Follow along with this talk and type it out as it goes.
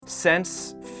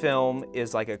since film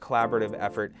is like a collaborative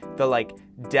effort, the like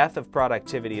death of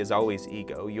productivity is always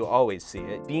ego. You always see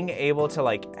it. Being able to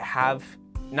like have,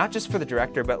 not just for the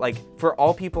director, but like for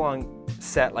all people on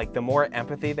set, like the more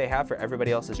empathy they have for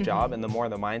everybody else's job and the more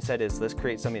the mindset is let's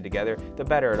create something together, the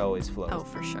better it always flows. Oh,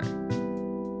 for sure.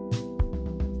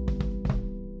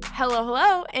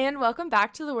 Hello, and welcome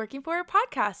back to the Working For It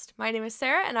podcast. My name is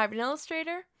Sarah, and I'm an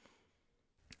illustrator.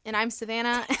 And I'm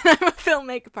Savannah, and I'm a film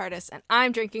makeup artist, and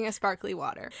I'm drinking a sparkly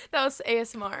water. That was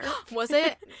ASMR. Was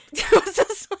it? Was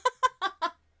this?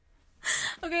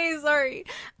 Okay, sorry.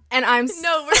 And I'm...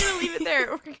 No, we're going to leave it there.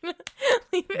 We're going to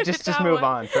leave it Just at that move one.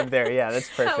 on from there. Yeah,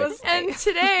 that's perfect. And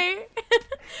today,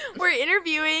 we're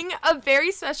interviewing a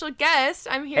very special guest.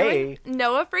 I'm here with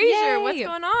Noah Frazier. Yay. What's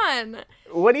going on?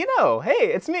 What do you know?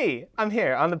 Hey, it's me. I'm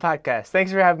here on the podcast.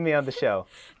 Thanks for having me on the show.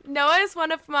 Noah is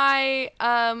one of my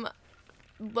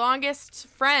longest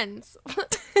friends.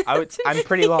 I'm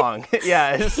pretty long.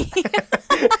 Yeah.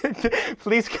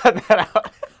 Please cut that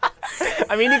out.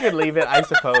 I mean, you could leave it, I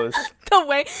suppose. The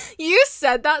way you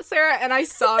said that, Sarah, and I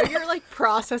saw your like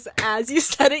process as you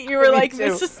said it. You were like,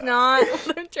 "This is not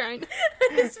what I'm trying."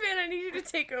 This man, I need you to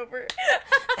take over.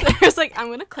 Sarah's like, "I'm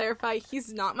gonna clarify.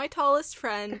 He's not my tallest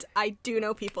friend. I do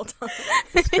know people tall."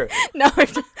 It's true. No.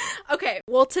 Okay.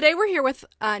 Well, today we're here with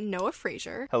Noah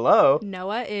Frazier. Hello.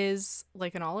 Noah is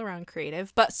like an all-around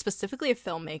creative, but specifically a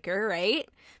filmmaker, right?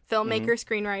 Filmmaker,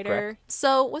 screenwriter. Correct.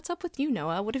 So what's up with you,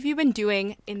 Noah? What have you been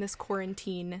doing in this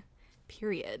quarantine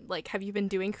period? Like, have you been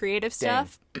doing creative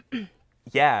stuff?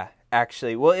 Yeah,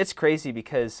 actually. Well, it's crazy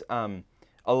because a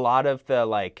lot of the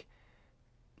like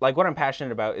what I'm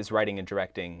passionate about is writing and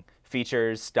directing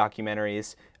features,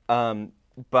 documentaries.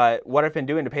 But what I've been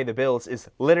doing to pay the bills is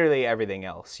literally everything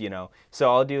else, you know?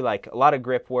 So I'll do like a lot of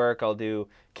grip work. I'll do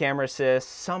camera assist.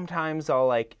 Sometimes I'll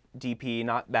like DP,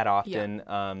 not that often.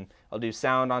 Yeah. I'll do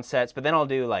sound on sets, but then I'll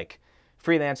do like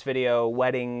freelance video,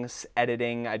 weddings,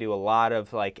 editing. I do a lot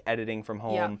of like editing from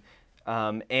home.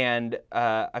 Yeah. And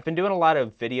I've been doing a lot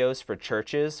of videos for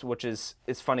churches, which is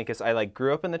funny because I like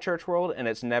grew up in the church world and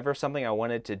it's never something I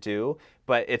wanted to do,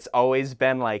 but it's always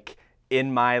been like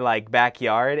in my like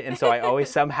backyard. And so I always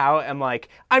somehow am like,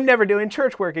 I'm never doing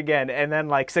church work again. And then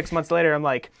like 6 months later, I'm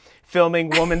like filming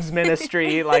women's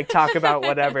ministry, like talk about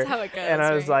whatever. That's how it goes, and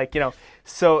I was like, you know,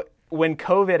 so when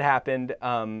COVID happened,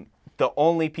 the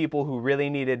only people who really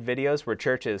needed videos were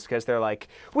churches because they're like,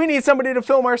 we need somebody to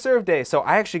film our serve day. So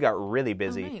I actually got really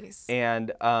busy. Oh, nice.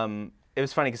 And it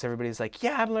was funny because everybody's like,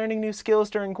 yeah, I'm learning new skills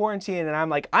during quarantine. And I'm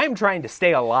like, I'm trying to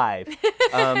stay alive.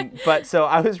 But so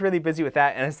I was really busy with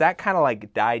that. And as that kind of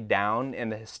like died down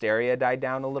and the hysteria died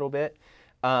down a little bit,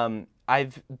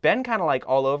 I've been kind of like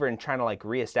all over and trying to like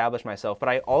reestablish myself. But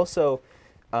I also,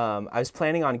 I was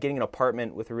planning on getting an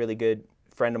apartment with a really good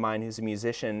friend of mine who's a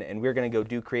musician, and we were going to go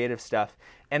do creative stuff.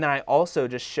 And then I also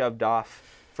just shoved off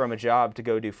from a job to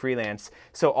go do freelance.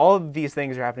 So all of these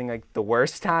things are happening like the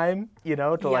worst time, you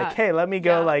know, to like, hey, let me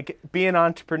go like be an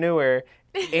entrepreneur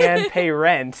and pay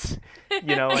rent,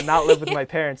 you know, and not live with my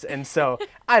parents. And so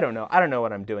I don't know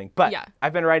what I'm doing, but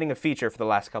I've been writing a feature for the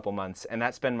last couple months, and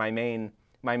that's been my main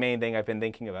thing I've been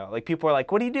thinking about. Like people are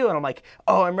like, what do you do? And I'm like,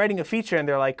 oh, I'm writing a feature. And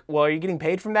they're like, well, are you getting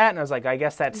paid from that? And I was like, I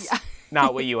guess that's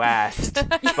not what you asked,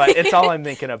 but it's all I'm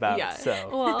thinking about. Yeah. So.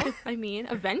 Well, I mean,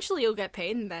 eventually you'll get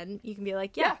paid and then you can be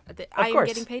like, I'm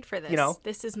getting paid for this. You know,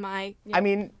 this is my, I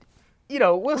mean, you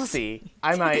know, we'll see.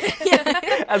 I might,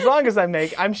 as long as I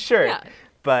make, I'm sure. Yeah.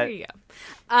 But. There you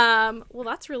go. Well,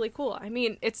 that's really cool. I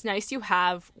mean, it's nice you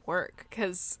have work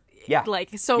because like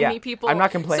so many people, I'm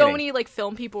not complaining. So many like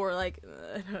film people were like,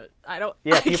 I don't.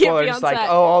 Yeah, I people are just like,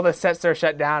 oh, all the sets are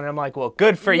shut down, and I'm like, well,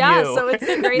 good for you. Yeah, so it's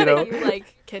great that you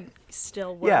like can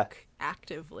still work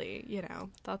actively. You know,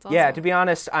 that's awesome. Yeah, to be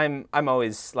honest, I'm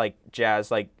always like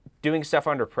jazzed. Like doing stuff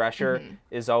under pressure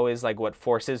is always like what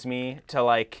forces me to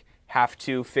like have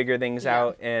to figure things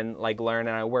out and like learn,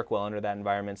 and I work well under that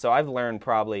environment. So I've learned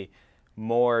probably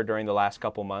more during the last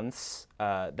couple months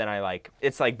than I like.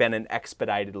 It's like been an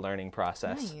expedited learning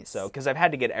process. Nice. So because I've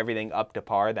had to get everything up to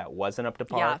par that wasn't up to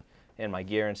par and my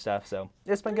gear and stuff. So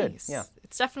it's been good. Yeah,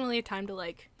 it's definitely a time to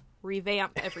like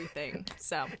revamp everything.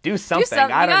 So do something.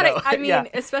 I don't know. I mean,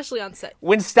 especially on set.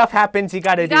 When stuff happens, you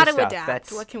gotta do stuff.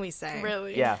 Adapt. What can we say?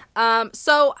 Really? Yeah.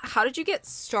 So how did you get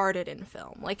started in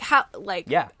film? Like how? Like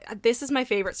this is my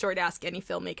favorite story to ask any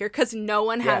filmmaker because no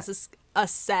one has a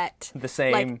set the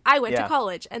same. Like I went to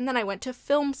college and then I went to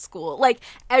film school. Like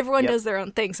everyone does their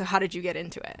own thing. So how did you get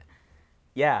into it?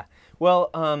 Yeah. Well,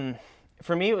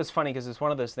 for me it was funny because it's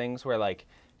one of those things where like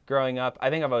growing up, I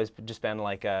think I've always just been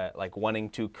like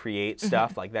wanting to create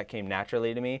stuff. Like that came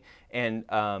naturally to me, and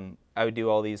I would do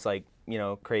all these like, you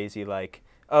know, crazy like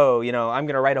oh, you know, I'm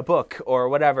going to write a book or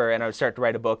whatever. And I would start to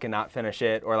write a book and not finish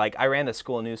it. Or like I ran the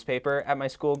school newspaper at my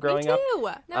school growing up. No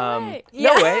way.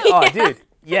 No way. Oh, dude.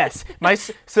 Yes. My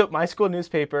school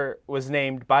newspaper was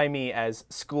named by me as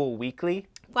School Weekly.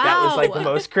 Wow. That was like the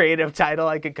most creative title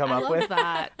I could come up with.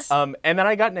 That. And then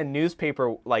I got in a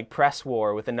newspaper like press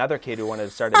war with another kid who wanted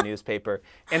to start a newspaper,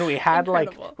 and we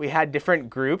had different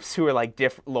groups who were like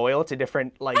loyal to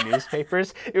different like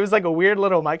newspapers. It was like a weird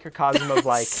little microcosm of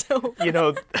like you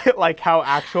know like how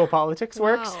actual politics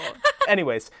works.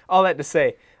 Anyways, all that to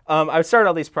say, I would start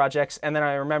all these projects, and then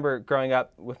I remember growing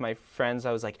up with my friends,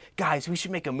 I was like, guys, we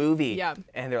should make a movie. Yeah.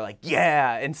 And they're like,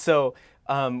 yeah. And so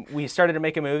we started to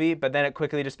make a movie, but then it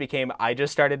quickly just became, I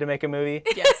just started to make a movie.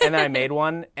 Yes. And then I made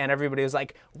one, and everybody was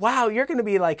like, wow, you're going to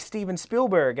be like Steven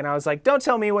Spielberg. And I was like, don't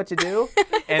tell me what to do.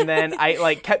 And then I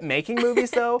like kept making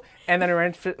movies though. And then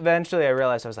eventually I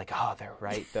realized, I was like, oh, they're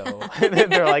right though.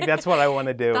 They're like, that's what I want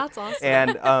to do. That's awesome.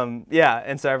 And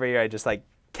and so every year I just like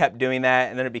kept doing that,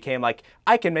 and then it became like,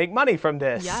 I can make money from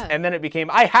this. Yeah. And then it became,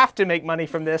 I have to make money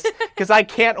from this because I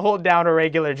can't hold down a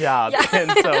regular job.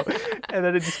 Yeah. And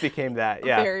then it just became that.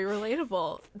 Yeah. Very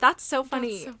relatable. That's so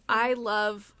funny.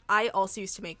 I also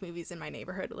used to make movies in my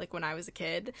neighborhood, like when I was a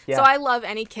kid. Yeah. So I love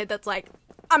any kid that's like,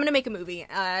 I'm going to make a movie.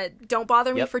 Don't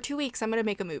bother me Yep. for 2 weeks. I'm going to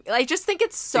make a movie. I just think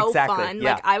it's so Exactly, fun.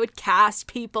 yeah. Like I would cast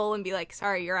people and be like,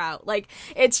 sorry, you're out. Like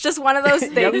it's just one of those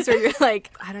things where you're like,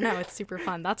 I don't know. It's super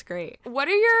fun. That's great. What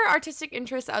are your artistic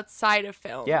interests outside of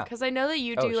film? Yeah. Because I know that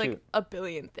you do like shoot. a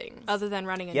billion things. Other than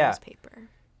running a Yeah. newspaper.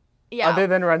 Yeah. Other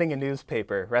than running a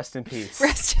newspaper, rest in peace.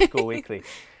 Rest in School Weekly.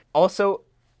 Also,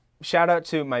 shout out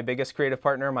to my biggest creative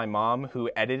partner, my mom, who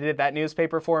edited that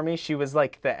newspaper for me. She was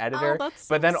like the editor. that's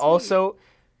but so then sweet. also,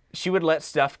 she would let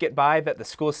stuff get by that the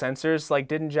school censors like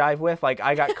didn't jive with. Like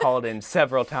I got called in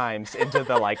several times into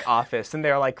the like office, and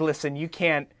they're like, "Listen, you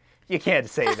can't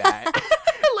say that."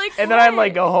 like, And then I'd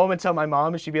like go home and tell my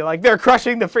mom, and she'd be like, "They're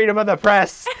crushing the freedom of the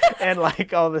press," and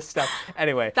like all this stuff.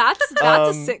 Anyway, That's a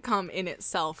sitcom in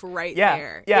itself right yeah,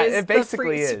 there. yeah, is it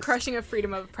basically the is. crushing of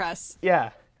freedom of press. yeah.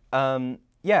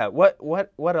 Yeah,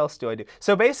 what else do I do?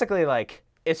 So basically, like,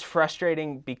 it's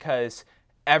frustrating because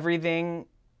everything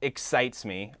excites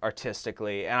me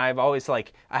artistically, and I've always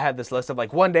like, I had this list of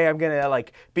like, one day I'm gonna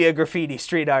like be a graffiti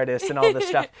street artist and all this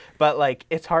stuff, but like,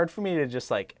 it's hard for me to just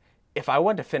like, if I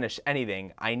want to finish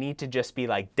anything, I need to just be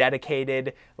like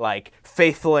dedicated, like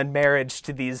faithful in marriage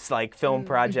to these like film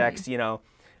projects, you know?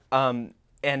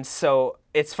 And so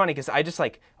it's funny because I just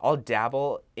like, I'll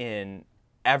dabble in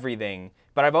everything,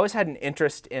 but I've always had an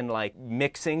interest in like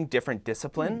mixing different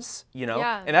disciplines, you know?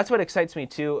 Yeah. And that's what excites me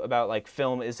too about like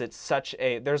film is it's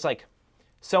there's like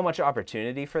so much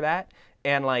opportunity for that.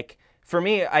 And like, for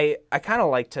me, I kind of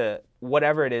like to,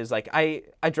 whatever it is, like I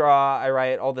draw, I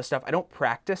write, all this stuff. I don't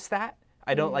practice that.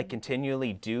 I don't like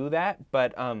continually do that,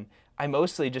 but I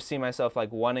mostly just see myself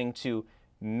like wanting to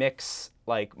mix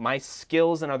like my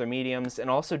skills in other mediums and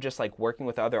also just like working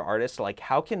with other artists. Like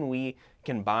how can we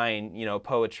combine, you know,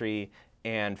 poetry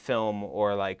and film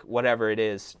or like whatever it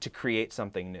is to create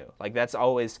something new. Like that's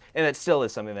always, and it still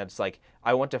is something that's like,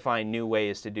 I want to find new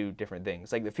ways to do different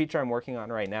things. Like the feature I'm working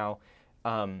on right now,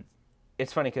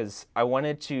 it's funny because I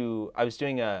was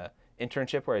doing a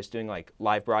internship where I was doing like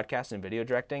live broadcast and video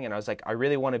directing, and I was like, I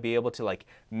really want to be able to like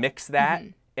mix that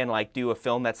and like do a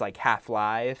film that's like half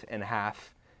live and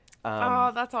half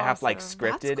that's half like awesome.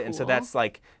 scripted. That's And so cool. that's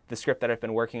like the script that I've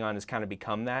been working on has kind of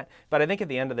become that. But I think at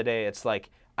the end of the day, it's like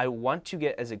I want to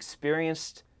get as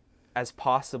experienced as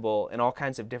possible in all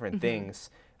kinds of different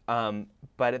things.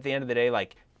 But at the end of the day,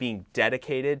 like being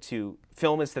dedicated to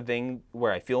film is the thing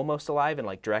where I feel most alive, and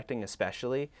like directing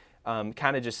especially,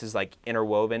 kind of just is like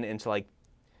interwoven into like,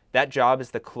 that job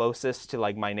is the closest to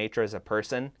like my nature as a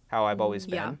person, how I've always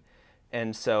been. Yeah.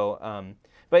 And so,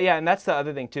 but yeah, and that's the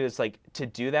other thing too, is like to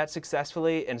do that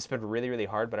successfully, and it's been really, really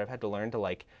hard, but I've had to learn to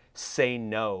like say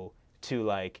no to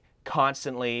like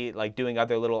constantly like doing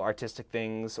other little artistic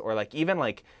things, or like even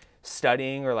like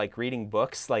studying or like reading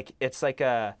books. Like it's like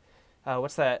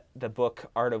what's that, the book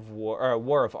Art of War, or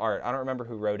War of Art, I don't remember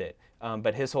who wrote it,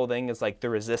 but his whole thing is like the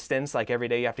resistance, like every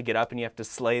day you have to get up and you have to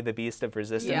slay the beast of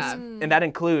resistance. Yeah. And that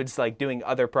includes like doing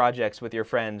other projects with your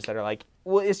friends that are like,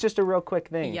 well, it's just a real quick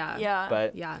thing. Yeah. Yeah.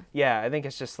 But Yeah. I think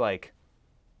it's just like,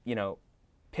 you know,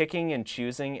 picking and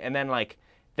choosing. And then like,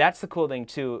 that's the cool thing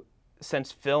too,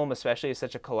 since film especially is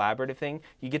such a collaborative thing,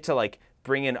 you get to like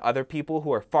bring in other people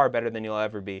who are far better than you'll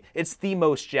ever be. It's the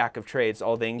most jack of trades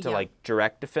all thing to Yeah. like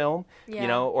direct a film, Yeah. you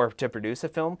know, or to produce a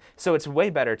film. So it's way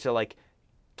better to like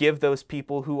give those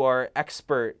people who are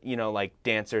expert, like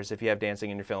dancers, if you have dancing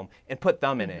in your film, and put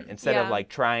them in it instead of like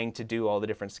trying to do all the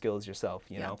different skills yourself,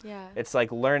 know? Yeah. It's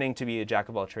like learning to be a jack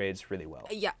of all trades really well.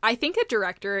 Yeah, I think a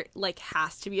director like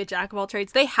has to be a jack of all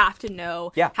trades. They have to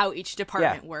know how each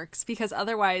department works, because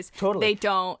otherwise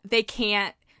they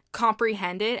can't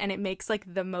comprehend it, and it makes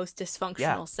like the most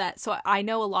dysfunctional set. So I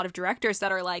know a lot of directors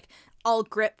that are like, I'll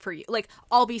grip for you, like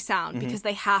I'll be sound, because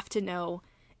they have to know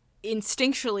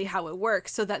instinctually how it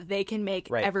works so that they can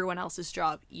make everyone else's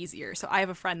job easier. So I have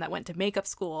a friend that went to makeup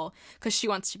school because she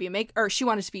wants to be she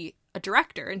wanted to be a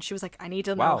director, and she was like, I need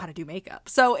to know how to do makeup.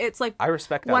 So it's like, I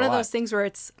respect that one of those things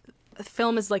where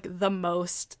film is like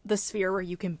the sphere where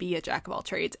you can be a jack of all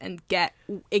trades and get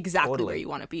exactly where you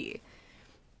want to be.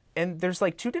 And there's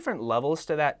like two different levels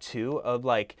to that too, of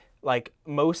like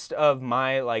most of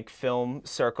my like film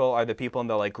circle are the people in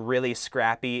the like really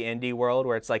scrappy indie world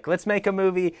where it's like, let's make a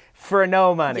movie for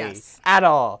no money at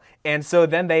all. And so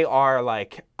then they are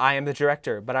like, I am the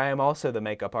director, but I am also the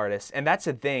makeup artist. And that's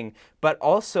a thing. But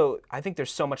also I think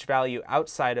there's so much value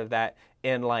outside of that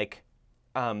in like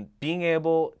being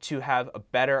able to have a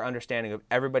better understanding of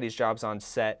everybody's jobs on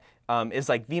set is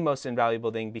like the most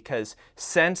invaluable thing, because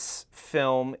since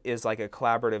film is like a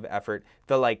collaborative effort,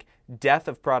 the like death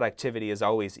of productivity is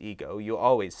always ego. You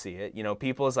always see it.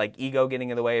 People's like ego getting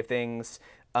in the way of things.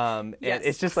 And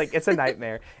it's just like, it's a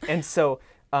nightmare. And so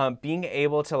being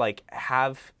able to like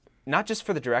have, not just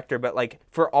for the director, but like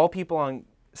for all people on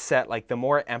set, like the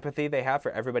more empathy they have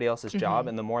for everybody else's job,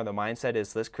 and the more the mindset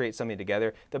is, let's create something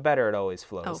together, the better it always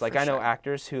flows. Like I know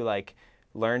actors who like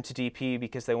learn to DP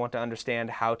because they want to understand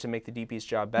how to make the DP's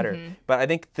job better. But I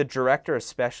think the director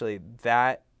especially,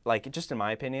 that like, just in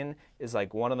my opinion, is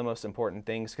like one of the most important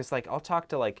things, because like I'll talk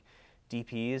to like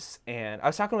DPs, and I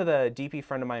was talking with a DP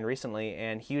friend of mine recently,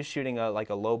 and he was shooting a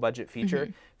low budget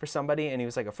feature for somebody, and he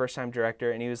was like a first time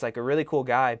director, and he was like a really cool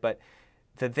guy, but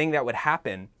the thing that would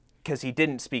happen, because he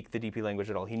didn't speak the DP language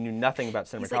at all, he knew nothing about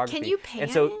cinematography. He's like, can you pan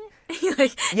and so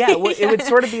like, it would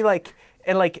sort of be like,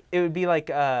 and like it would be like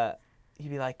he'd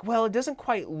be like, well, it doesn't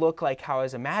quite look like how I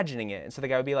was imagining it. And so the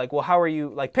guy would be like, well, how are you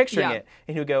like picturing it?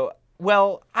 And he would go,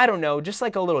 well, I don't know, just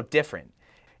like a little different.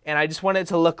 And I just want it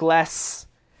to look less,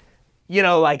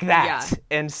 like that.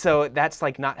 And so that's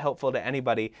like not helpful to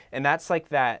anybody. And that's like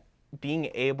that being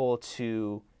able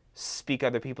to speak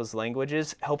other people's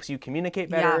languages helps you communicate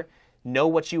better, know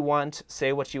what you want,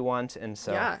 say what you want. And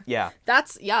so,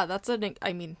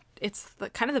 it's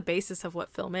kind of the basis of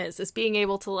what film is being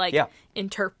able to like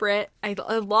interpret.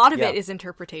 A lot of it is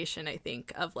interpretation, I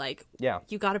think, of like,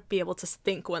 you got to be able to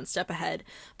think one step ahead.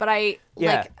 But I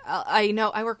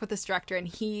know I work with this director, and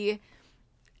he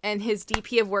and his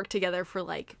DP have worked together for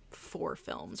like 4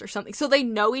 films or something. So they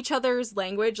know each other's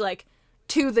language like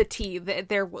to the T.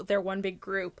 They're one big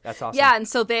group. That's awesome. Yeah, and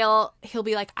so he'll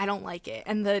be like, I don't like it.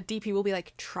 And the DP will be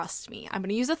like, trust me, I'm going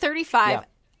to use a 35. Yeah.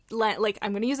 Like,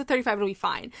 I'm going to use a 35, it'll be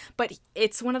fine. But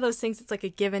it's one of those things, it's like a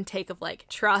give and take of like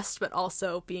trust, but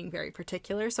also being very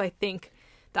particular. So I think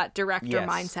that director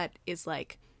mindset is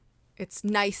like, it's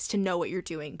nice to know what you're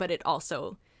doing, but it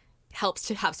also helps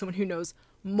to have someone who knows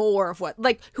more of what,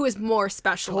 like, who is more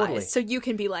specialized. Totally. So you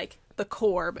can be like the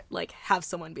core, but like have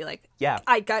someone be like,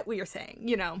 I got what you're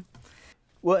saying,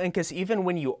 Well, and because even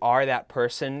when you are that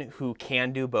person who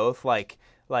can do both, like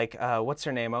what's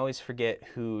her name? I always forget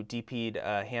who DP'd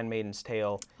Handmaid's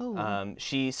Tale. Oh.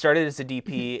 She started as a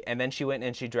DP, and then she went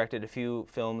and she directed a few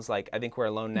films, like I Think We're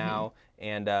Alone Now,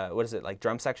 and what is it, like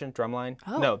Drumline?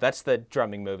 Oh. No, that's the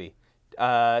drumming movie.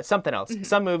 Something else.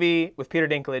 Some movie with Peter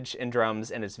Dinklage and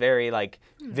drums, and it's very like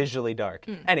visually dark.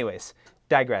 Anyways,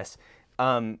 digress.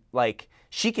 Like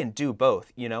she can do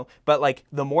both, but like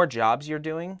the more jobs you're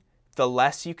doing, the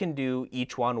less you can do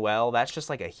each one well. That's just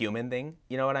like a human thing,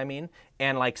 you know what I mean?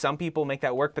 And like some people make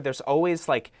that work, but there's always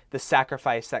like the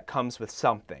sacrifice that comes with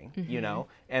something,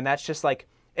 and that's just like,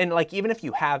 and like even if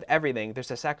you have everything,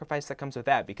 there's a sacrifice that comes with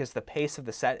that, because the pace of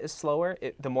the set is slower.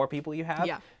 The more people you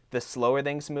have, the slower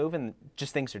things move, and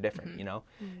just things are different,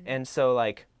 And so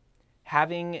like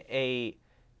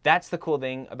that's the cool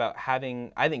thing about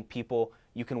having, I think, people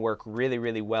you can work really,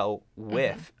 really well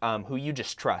with, who you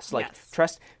just trust. Like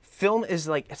trust. Film is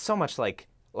like, it's so much like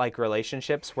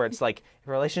relationships, where it's like, if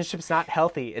a relationship's not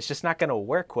healthy, it's just not going to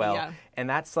work well. Yeah. And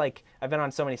that's like, I've been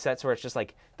on so many sets where it's just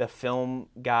like the film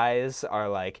guys are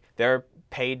like, they're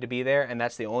paid to be there, and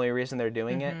that's the only reason they're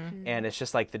doing it. And it's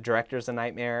just like the director's a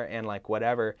nightmare and like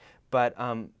whatever. But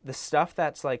the stuff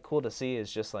that's like cool to see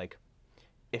is just like,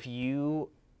 if you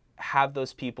have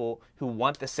those people who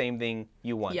want the same thing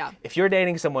you want. Yeah. If you're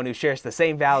dating someone who shares the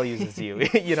same values as you,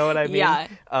 you know what I mean? Yeah.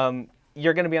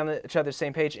 you're going to be on each other's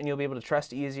same page, and you'll be able to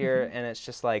trust easier. And it's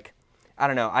just like, I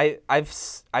don't know.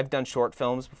 I've done short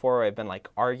films before where I've been like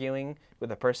arguing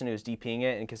with a person who was DPing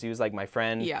it, and because he was like my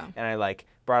friend, and I like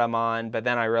brought him on, but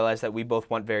then I realized that we both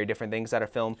want very different things out of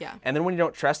film. And then when you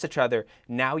don't trust each other,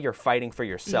 now you're fighting for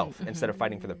yourself instead of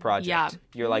fighting for the project.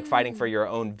 You're like fighting for your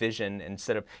own vision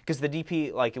instead of, because the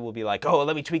DP, like, it will be like, oh,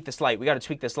 let me tweak this light. We got to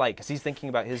tweak this light, because he's thinking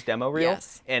about his demo reel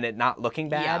and it not looking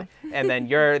bad. And then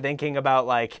you're thinking about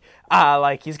like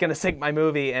he's gonna sync my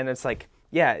movie, and it's like,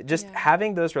 just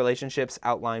having those relationships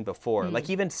outlined before. Like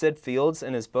even Sid Fields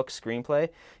in his book Screenplay,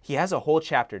 he has a whole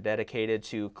chapter dedicated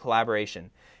to collaboration.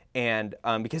 And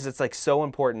because it's like so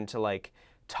important to like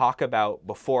talk about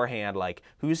beforehand, like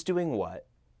who's doing what,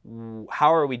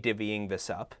 how are we divvying this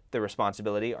up, the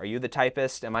responsibility, are you the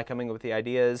typist, am I coming up with the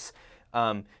ideas?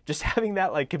 Just having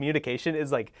that like communication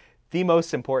is like the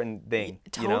most important thing.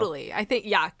 Totally. You know? I think,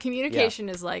 communication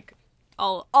is like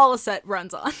all a set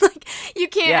runs on. Like you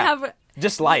can't have...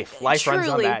 Just life runs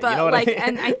on that, but you know what like, I mean?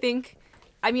 And I think,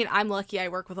 I'm lucky I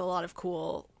work with a lot of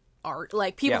cool art,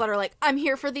 like people that are like, I'm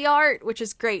here for the art, which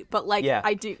is great, but like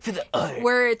I do for the art,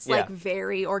 where it's like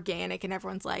very organic and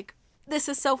everyone's like, this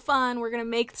is so fun, we're gonna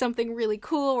make something really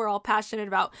cool, we're all passionate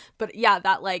about, but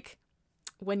that like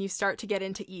when you start to get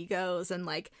into egos and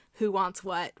like who wants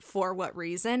what for what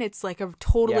reason, it's like a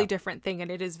totally different thing, and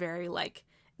it is very like,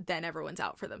 then everyone's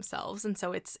out for themselves. And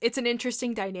so it's an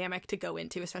interesting dynamic to go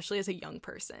into, especially as a young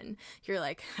person. You're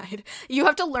like, you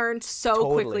have to learn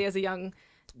so quickly as a young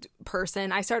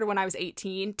person. I started when I was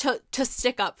 18 to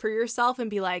stick up for yourself and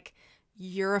be like,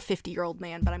 you're a 50-year-old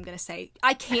man, but I'm going to say,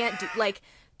 I can't do, like,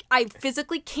 I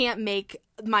physically can't make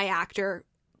my actor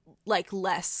like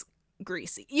less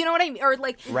greasy. You know what I mean? Or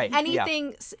like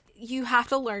anything, you have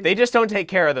to learn. They just don't take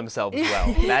care of themselves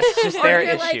well. That's just their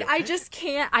issue. Like, I just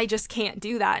can't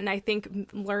do that. And I think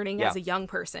learning as a young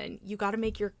person, you got to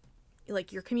make your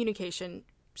communication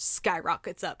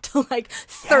skyrockets up to like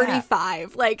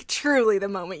 35, like truly the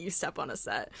moment you step on a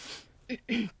set.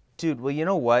 Dude, well, you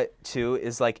know what, too,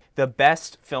 is like the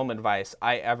best film advice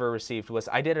I ever received was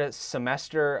I did a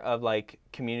semester of like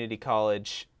community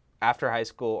college after high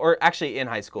school, or actually in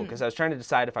high school, because I was trying to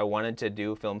decide if I wanted to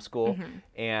do film school,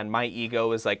 and my ego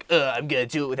was like, I'm going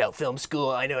to do it without film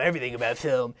school. I know everything about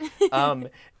film.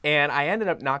 And I ended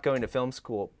up not going to film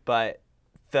school, but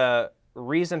the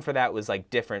reason for that was like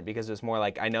different, because it was more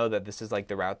like, I know that this is like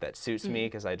the route that suits me,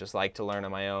 because I just like to learn on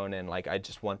my own, and like I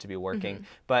just want to be working.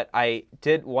 But I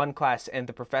did one class, and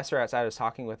the professor outside, I was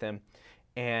talking with him,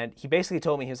 and he basically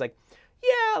told me, he was like,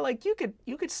 yeah, like you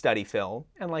could study film,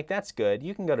 and like that's good.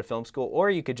 You can go to film school, or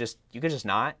you could just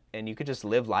not, and you could just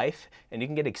live life, and you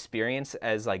can get experience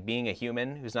as like being a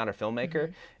human who's not a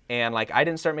filmmaker. And like I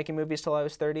didn't start making movies till I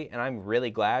was 30, and I'm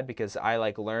really glad, because I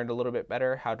like learned a little bit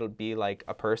better how to be like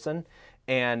a person.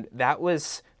 And that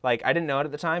was like, I didn't know it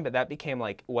at the time, but that became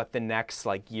like what the next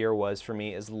like year was for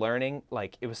me, is learning,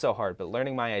 like it was so hard, but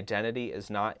learning my identity is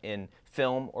not in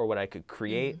film or what I could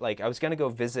create. Like I was gonna go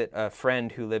visit a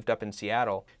friend who lived up in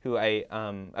Seattle, who I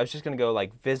was just gonna go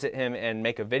like visit him and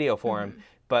make a video for him.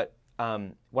 But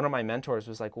one of my mentors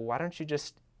was like, well, why don't you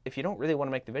just, if you don't really want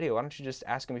to make the video, why don't you just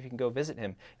ask him if you can go visit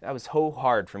him? That was so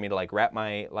hard for me to like wrap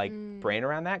my like brain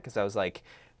around that, because I was like,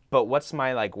 but what's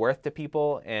my like worth to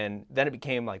people? And then it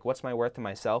became like, what's my worth to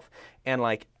myself? And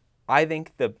like, I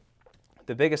think the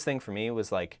biggest thing for me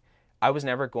was like, I was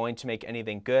never going to make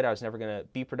anything good. I was never going to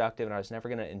be productive, and I was never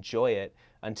going to enjoy it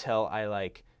until I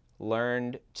like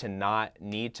learned to not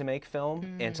need to make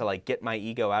film and to like get my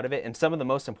ego out of it. And some of the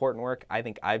most important work I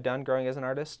think I've done growing as an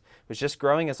artist was just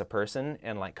growing as a person,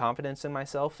 and like confidence in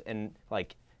myself, and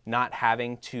like not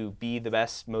having to be the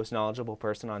best, most knowledgeable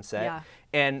person on set.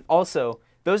 And also,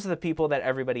 those are the people that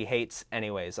everybody hates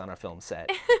anyways on a film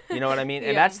set. You know what I mean?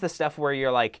 And that's the stuff where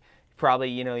you're like,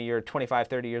 probably, you know, you're 25,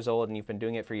 30 years old and you've been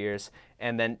doing it for years,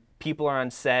 and then people are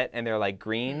on set and they're like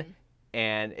green,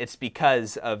 and it's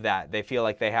because of that. They feel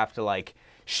like they have to like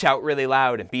shout really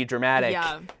loud and be dramatic,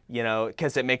 you know,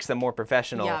 because it makes them more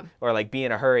professional, or like be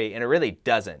in a hurry, and it really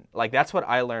doesn't. Like that's what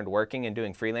I learned working and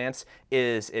doing freelance,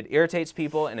 is it irritates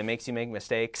people and it makes you make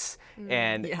mistakes,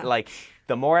 and like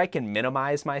the more I can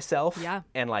minimize myself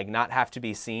and like not have to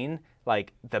be seen,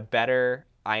 like the better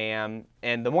I am,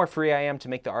 and the more free I am to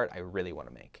make the art I really want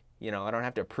to make. You know, I don't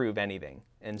have to prove anything.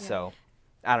 And so,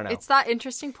 I don't know. It's that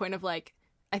interesting point of like,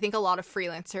 I think a lot of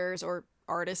freelancers or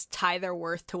artists tie their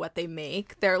worth to what they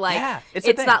make. They're like, it's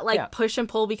that like push and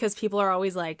pull, because people are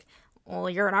always like, well,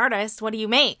 you're an artist, what do you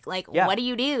make? Like, what do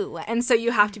you do? And so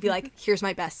you have to be like, here's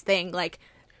my best thing. Like,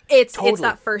 it's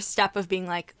that first step of being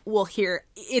like, well, here,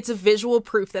 it's a visual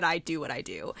proof that I do what I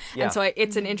do. And so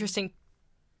it's an interesting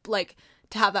like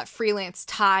to have that freelance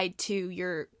tied to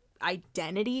your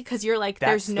identity, because you're like,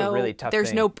 there's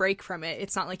no break from it.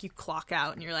 It's not like you clock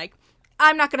out and you're like,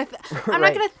 I'm not gonna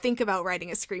think about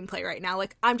writing a screenplay right now.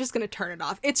 Like, I'm just gonna turn it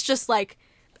off. It's just like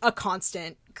a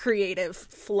constant creative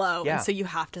flow. And so you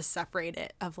have to separate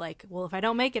it of like, well, if I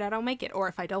don't make it, I don't make it. Or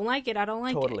if I don't like it, I don't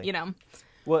like it, you know?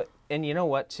 Well, and you know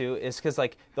what, too, is because,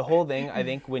 like, the whole thing, I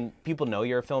think when people know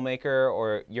you're a filmmaker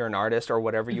or you're an artist or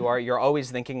whatever you are, you're always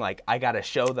thinking, like, I got to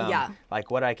show them, like,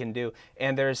 what I can do.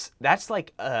 And that's,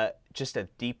 like, just a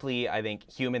deeply, I think,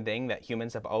 human thing that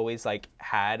humans have always, like,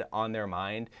 had on their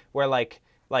mind, where, like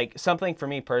something for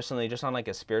me personally, just on, like,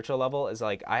 a spiritual level, is,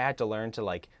 like, I had to learn to,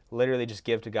 like, literally just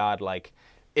give to God, like,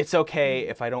 it's okay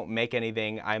if I don't make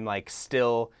anything, I'm, like,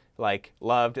 still like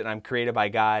loved and I'm created by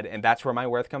God, and that's where my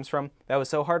worth comes from. That was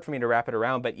so hard for me to wrap it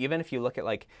around. But even if you look at,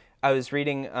 like, I was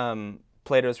reading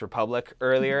Plato's Republic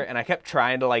earlier, and I kept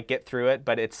trying to like get through it,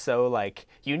 but it's so like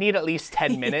you need at least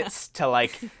 10 minutes to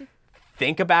like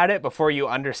think about it before you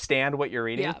understand what you're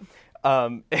reading.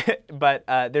 But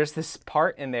there's this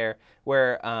part in there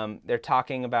where they're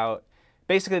talking about,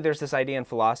 basically there's this idea in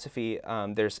philosophy,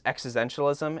 there's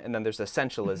existentialism and then there's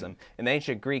essentialism. And the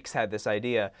ancient Greeks had this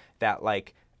idea that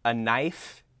like a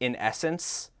knife, in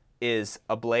essence, is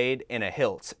a blade and a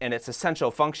hilt, and its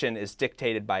essential function is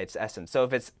dictated by its essence. So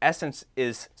if its essence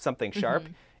is something sharp,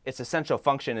 its essential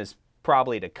function is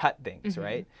probably to cut things,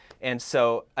 right? And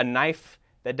so a knife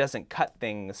that doesn't cut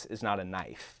things is not a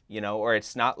knife, you know, or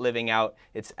it's not living out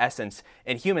its essence.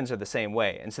 And humans are the same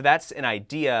way. And so that's an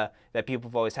idea that people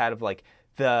have always had of like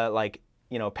the, like,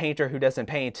 you know, painter who doesn't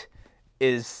paint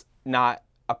is not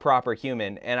a proper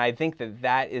human. And I think that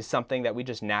that is something that we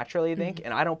just naturally think,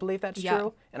 and I don't believe that's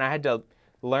true. And I had to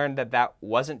learn that that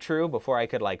wasn't true before I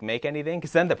could like make anything,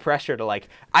 because then the pressure to like,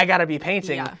 I gotta be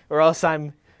painting or else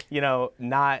I'm, you know,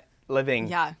 not living.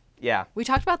 We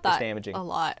talked about that a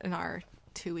lot in our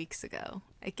 2 weeks ago.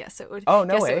 I guess it would. Oh,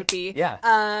 no way. It would be.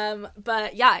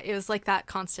 But yeah, it was like that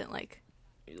constant like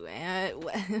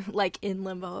like in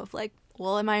limbo of like,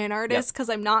 well, am I an artist because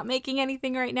I'm not making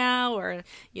anything right now? Or,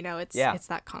 you know, it's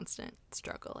that constant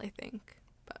struggle, I think.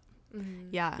 But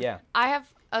I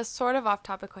have a sort of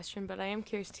off-topic question, but I am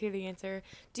curious to hear the answer.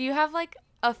 Do you have like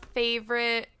a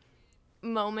favorite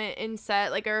moment in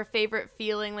set, like, or a favorite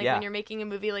feeling, like when you're making a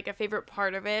movie, like a favorite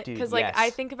part of it? Because like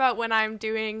I think about when I'm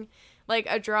doing like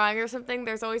a drawing or something,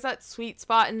 there's always that sweet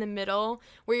spot in the middle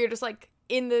where you're just like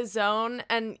in the zone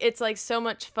and it's like so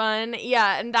much fun.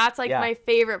 And that's like my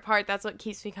favorite part. That's what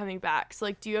keeps me coming back. So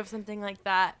like, do you have something like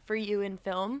that for you in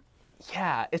film?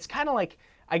 It's kind of like,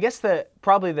 I guess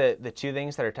probably the two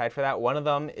things that are tied for that, one of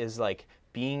them is like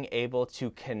being able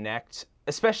to connect,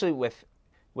 especially with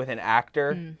an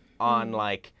actor on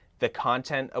like the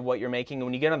content of what you're making. And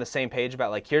when you get on the same page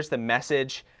about like, here's the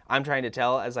message I'm trying to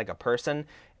tell as like a person,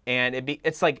 and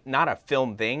it's like not a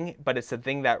film thing, but it's a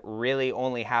thing that really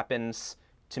only happens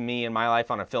to me in my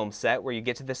life on a film set, where you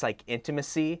get to this like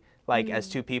intimacy, like as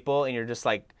two people, and you're just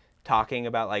like talking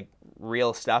about like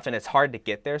real stuff, and it's hard to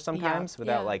get there sometimes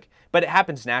without like, but it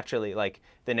happens naturally. Like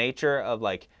the nature of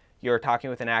like, you're talking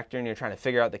with an actor and you're trying to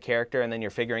figure out the character, and then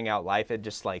you're figuring out life. It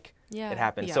just like, it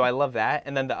happens. So I love that.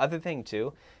 And then the other thing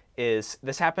too is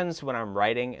this happens when I'm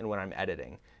writing and when I'm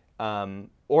editing,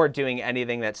 or doing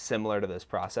anything that's similar to those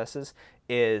processes,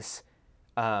 is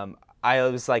I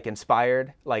was like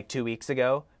inspired like 2 weeks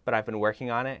ago, but I've been working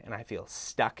on it and I feel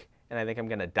stuck and I think I'm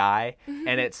gonna die.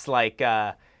 And it's like,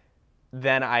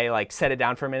 then I like set it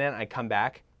down for a minute and I come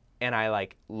back and I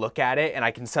like look at it and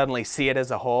I can suddenly see it as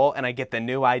a whole, and I get the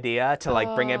new idea to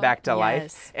like bring it back to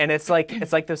life. And it's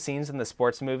like those scenes in the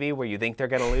sports movie where you think they're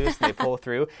gonna lose and they pull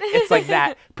through. It's like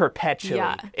that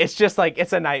perpetually. It's just like,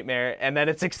 it's a nightmare, and then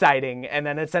it's exciting, and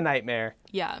then it's a nightmare.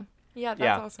 That's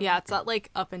awesome. It's that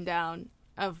like up and down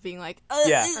of being like,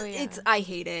 it's, I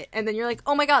hate it, and then you're like,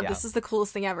 oh my god, this is the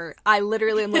coolest thing ever. I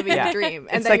literally am living a dream,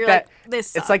 and it's then like you're that, like, this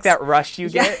sucks. It's like that rush you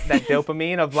get, that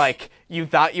dopamine of like, you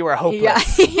thought you were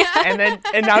hopeless,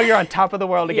 and now you're on top of the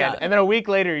world again, and then a week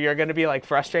later you're gonna be like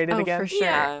frustrated again. For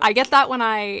sure. I get that when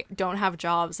I don't have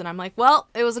jobs, and I'm like, well,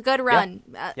 it was a good run.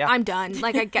 I'm done.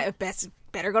 Like, I get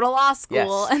better go to law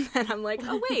school, and then I'm like,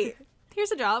 oh wait,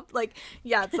 here's a job. Like,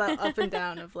 it's that up and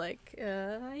down of like,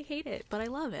 I hate it, but I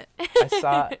love it.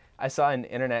 I saw an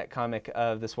internet comic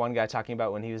of this one guy talking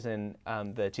about when he was in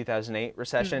the 2008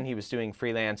 recession. He was doing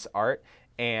freelance art,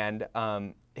 and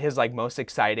his like most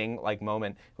exciting like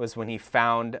moment was when he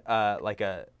found like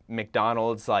a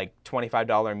McDonald's like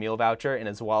 $25 meal voucher in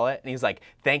his wallet, and he's like,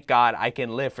 thank God I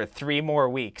can live for 3 more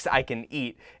weeks. I can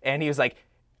eat. And he was like,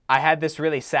 I had this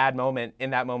really sad moment in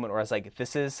that moment where I was like,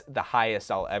 this is the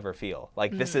highest I'll ever feel.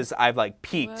 Like, this is, I've like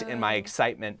peaked in my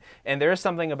excitement. And there is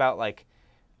something about like,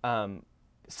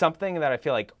 something that I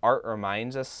feel like art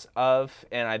reminds us of.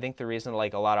 And I think the reason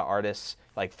like a lot of artists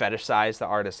like fetishize the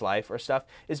artist's life or stuff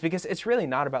is because it's really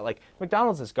not about like,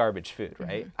 McDonald's is garbage food,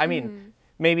 right? I mean,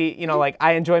 maybe, you know, like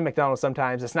I enjoy McDonald's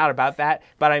sometimes. It's not about that.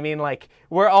 But I mean, like,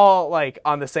 we're all like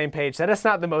on the same page that it's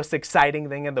not the most exciting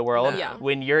thing in the world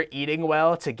when you're eating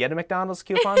well to get a McDonald's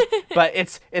coupon. But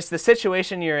it's the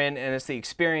situation you're in and it's the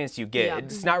experience you get.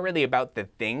 It's not really about the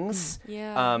things.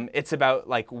 It's about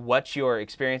like what you're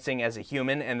experiencing as a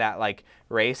human and that like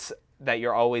race that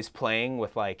you're always playing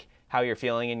with like how you're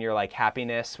feeling and your like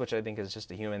happiness, which I think is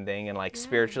just a human thing, and like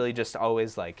spiritually just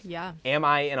always like, am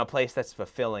I in a place that's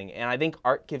fulfilling? And I think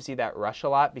art gives you that rush a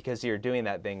lot because you're doing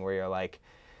that thing where you're like,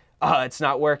 oh, it's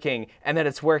not working, and then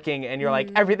it's working, and you're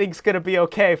like, everything's gonna be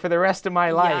okay for the rest of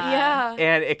my life.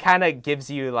 And it kind of gives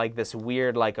you like this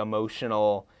weird like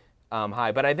emotional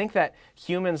high. But I think that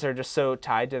humans are just so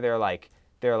tied to their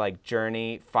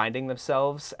journey, finding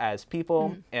themselves as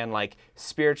people and like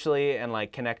spiritually and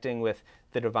like connecting with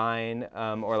the divine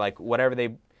or like whatever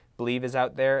they believe is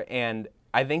out there. And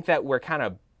I think that we're kind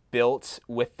of built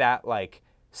with that like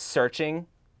searching,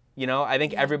 you know. I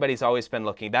think everybody's always been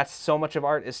looking. That's so much of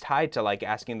art is tied to like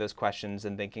asking those questions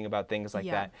and thinking about things like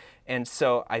that. And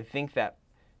so I think that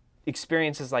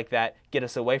experiences like that get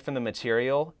us away from the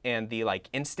material and the like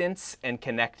instants and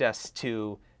connect us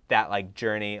to that like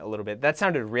journey a little bit. That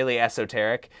sounded really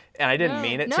esoteric and I didn't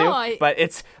mean it to, but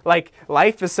it's like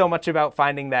life is so much about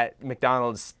finding that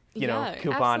McDonald's, you know,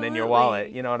 coupon in your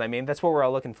wallet. You know what I mean? That's what we're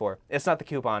all looking for. It's not the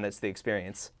coupon, it's the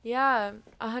experience. Yeah,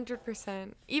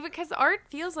 100%. Even because art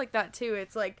feels like that too.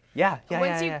 It's like,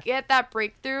 once you get that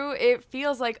breakthrough, it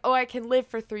feels like, oh, I can live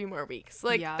for 3 more weeks.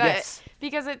 Like that,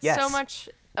 because it's so much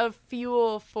of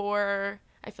fuel for,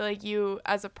 I feel like, you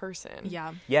as a person.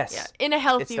 In a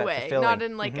healthy way, fulfilling. Not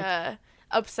in like a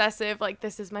obsessive, like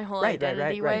this is my whole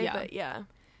identity way, but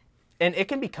And it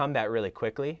can become that really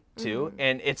quickly too.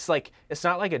 And it's like, it's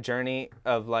not like a journey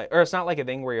of like, or it's not like a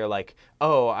thing where you're like,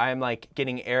 oh, I'm like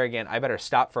getting arrogant, I better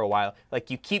stop for a while. Like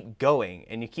you keep going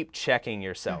and you keep checking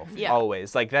yourself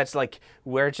always. Like that's like,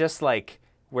 we're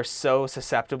so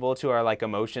susceptible to our like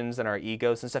emotions and our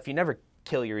egos and stuff. You never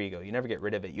kill your ego. You never get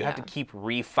rid of it. You have to keep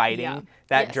refighting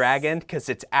that dragon because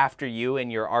it's after you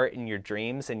and your art and your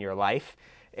dreams and your life.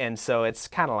 And so it's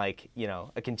kind of like, you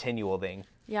know, a continual thing.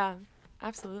 Yeah,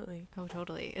 absolutely. Oh,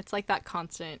 totally. It's like that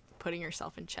constant putting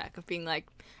yourself in check of being like,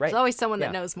 there's always someone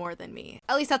that knows more than me.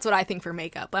 At least that's what I think for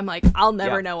makeup. I'm like, I'll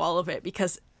never know all of it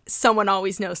because someone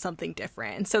always knows something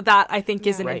different. And so that I think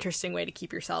is an interesting way to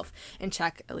keep yourself in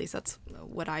check. At least that's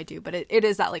what I do. But it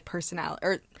is that like personality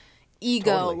or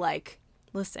ego, like,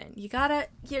 listen, you gotta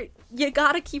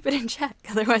keep it in check,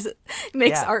 otherwise it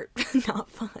makes art not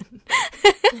fun.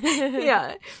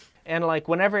 And like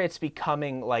whenever it's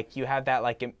becoming like you have that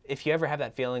like, if you ever have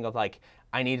that feeling of like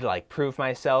I need to like prove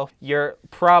myself, you're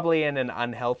probably in an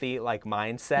unhealthy like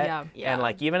mindset. And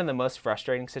like even in the most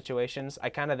frustrating situations, I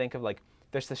kind of think of like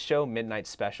there's this show Midnight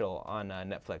Special on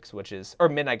Netflix, or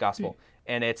Midnight Gospel,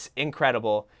 and it's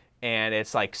incredible and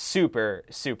it's like super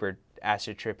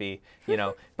acid trippy, you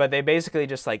know, but they basically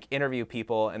just like interview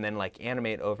people and then like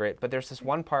animate over it. But there's this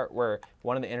one part where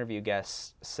one of the interview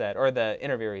guests said, or the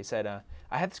interviewer said,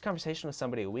 I had this conversation with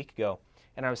somebody a week ago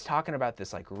and I was talking about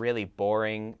this like really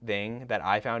boring thing that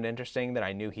I found interesting that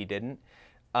I knew he didn't.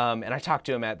 And I talked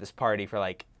to him at this party for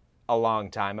like a long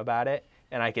time about it.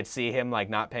 And I could see him like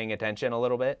not paying attention a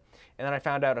little bit. And then I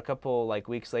found out a couple like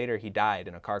weeks later he died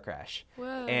in a car crash.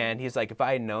 Whoa. And he's like, if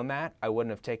I had known that, I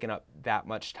wouldn't have taken up that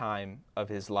much time of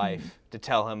his life to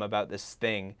tell him about this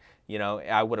thing. You know,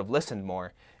 I would have listened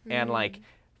more. And like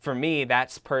for me,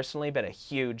 that's personally been a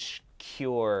huge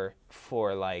cure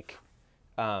for like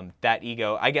that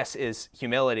ego, I guess, is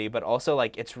humility, but also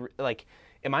like it's like,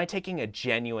 am I taking a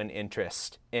genuine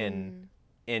interest in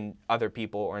other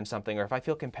people or in something, or if I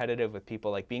feel competitive with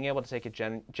people, like being able to take a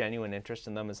genuine interest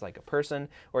in them as like a person,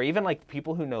 or even like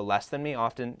people who know less than me,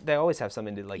 often they always have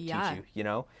something to like teach you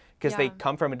know, because they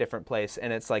come from a different place.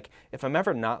 And it's like, if I'm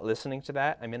ever not listening to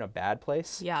that, I'm in a bad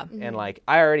place. And like,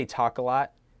 I already talk a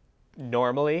lot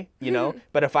normally, you know,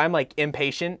 but if I'm like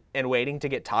impatient and waiting to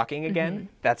get talking again,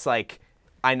 that's like,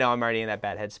 I know I'm already in that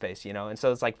bad headspace, you know? And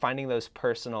so it's like finding those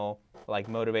personal like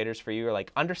motivators for you are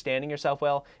like understanding yourself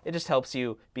well. It just helps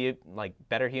you be like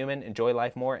better human, enjoy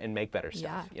life more, and make better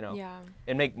stuff, you know? Yeah.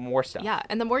 And make more stuff. Yeah,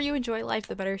 and the more you enjoy life,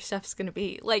 the better stuff's going to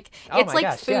be. Like, it's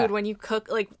like food when you cook,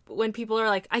 like when people are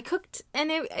like, I cooked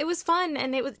and it was fun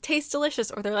and it would taste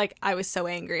delicious. Or they're like, I was so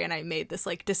angry and I made this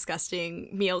like disgusting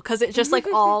meal, because it just like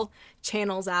all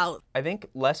channels out. I think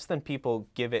less than people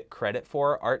give it credit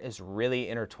for, art is really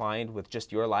intertwined with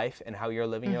just your life and how you're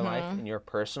living your life and your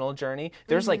personal journey.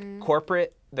 There's like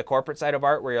the corporate side of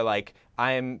art where you're like,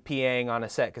 I'm PAing on a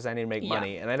set because I need to make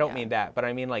money. And I don't mean that, but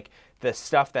I mean like the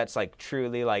stuff that's like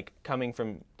truly like coming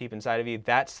from deep inside of you.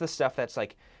 That's the stuff that's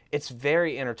like, it's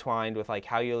very intertwined with like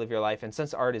how you live your life. And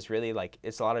since art is really like,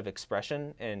 it's a lot of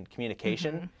expression and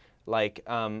communication, like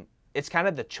it's kind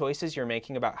of the choices you're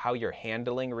making about how you're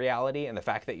handling reality, and the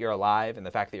fact that you're alive, and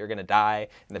the fact that you're going to die,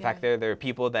 and the fact that there are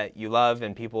people that you love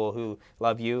and people who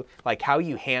love you, like how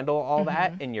you handle all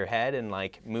that in your head and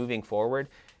like moving forward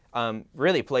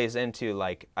really plays into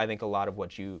like, I think a lot of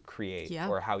what you create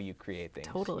or how you create things.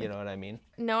 Totally. You know what I mean?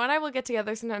 Noah and I will get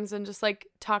together sometimes and just like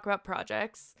talk about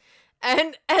projects.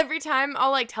 And every time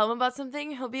I'll like tell him about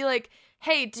something, he'll be like,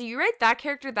 hey, do you write that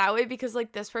character that way because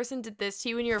like this person did this to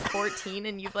you when you were 14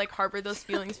 and you've like harbored those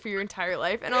feelings for your entire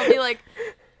life? And I'll be like,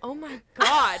 oh my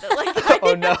God. Like,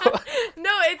 oh no.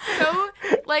 No, it's so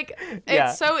like,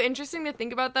 it's so interesting to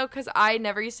think about though, because I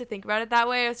never used to think about it that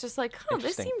way. I was just like, oh,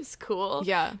 this seems cool.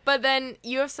 Yeah. But then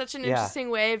you have such an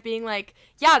interesting way of being like,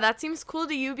 yeah, that seems cool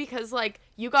to you because like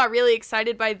you got really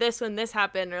excited by this when this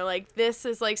happened, or like this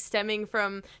is like stemming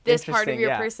from this part of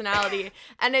your personality.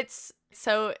 And it's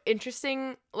so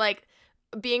interesting, like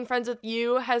being friends with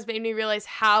you has made me realize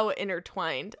how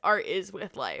intertwined art is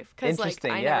with life, because like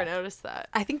I never noticed that.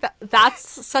 I think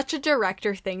that's such a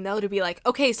director thing though, to be like,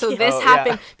 okay, so this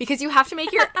happened, because you have to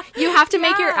make your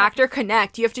make your actor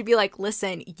connect. You have to be like,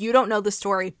 listen, you don't know the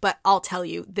story, but I'll tell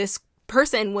you, this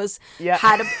person was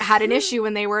had an issue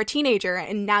when they were a teenager,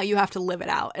 and now you have to live it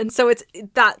out. And so it's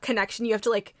that connection you have to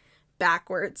like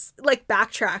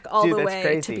backtrack all the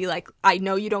way to be like, I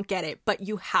know you don't get it, but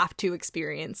you have to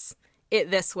experience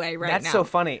it this way now. That's so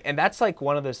funny. And that's like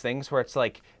one of those things where it's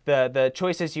like the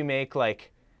choices you make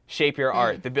like shape your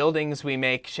art. The buildings we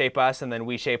make shape us, and then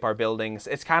we shape our buildings.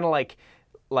 It's kind of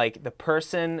like the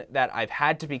person that I've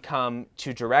had to become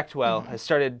to direct well has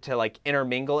started to like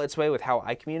intermingle its way with how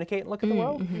I communicate and look at the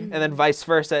world. And then vice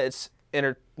versa, it's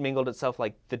intermingled itself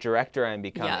like the director I'm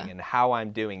becoming and how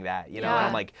I'm doing that, you know? And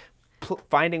I'm like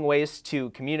finding ways to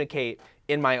communicate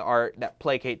in my art that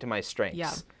placate to my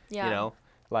strengths. You know,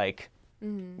 like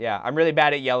I'm really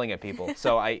bad at yelling at people,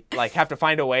 so I like have to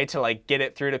find a way to like get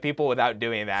it through to people without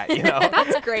doing that, you know.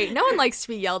 That's great. No one likes to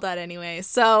be yelled at anyway,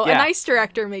 so a nice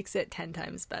director makes it 10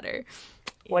 times better.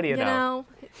 What do you know?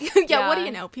 What do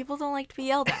you know? People don't like to be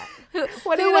yelled at. Who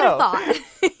would have thought?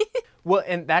 Well,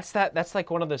 and that's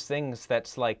like one of those things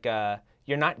that's like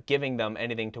you're not giving them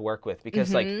anything to work with,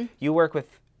 because like you work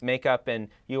with makeup and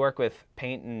you work with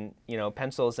paint and, you know,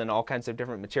 pencils and all kinds of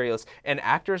different materials, and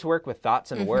actors work with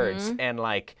thoughts and words, and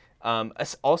like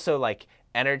also like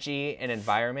energy and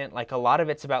environment. Like a lot of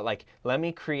it's about like, let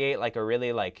me create like a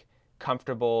really like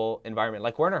comfortable environment.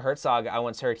 Like Werner Herzog, I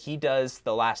once heard, he does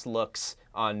the last looks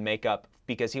on makeup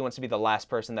because he wants to be the last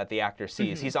person that the actor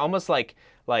sees. He's almost like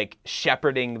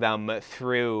shepherding them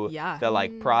through the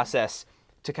like process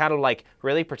to kind of like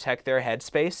really protect their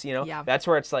headspace, you know? That's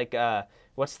where it's like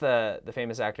what's the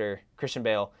famous actor, Christian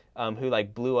Bale, who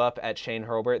like blew up at Shane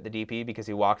Hurlbert, the DP, because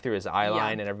he walked through his eye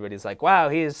line and everybody's like, wow,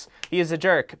 he is a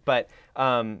jerk. But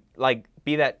like,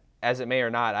 be that as it may or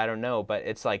not, I don't know, but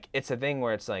it's like, it's a thing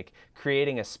where it's like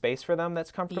creating a space for them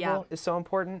that's comfortable is so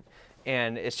important.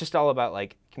 And it's just all about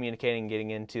like communicating,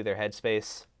 getting into their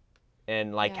headspace,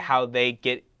 and like how they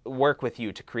work with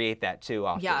you to create that too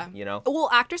often, you know? Well,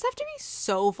 actors have to be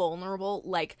so vulnerable,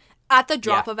 like at the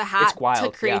drop of a hat,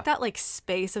 to create that like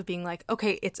space of being like,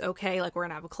 okay, it's okay, like we're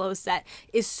gonna have a closed set,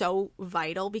 is so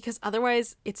vital, because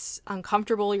otherwise it's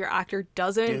uncomfortable. Your actor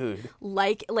doesn't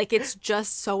like it's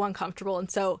just so uncomfortable. And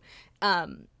so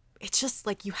it's just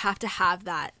like you have to have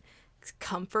that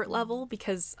comfort level,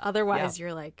 because otherwise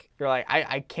you're like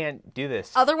I can't do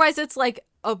this. Otherwise it's like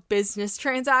a business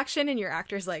transaction and your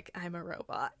actor's like, I'm a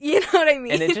robot. You know what I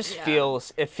mean? And it just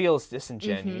feels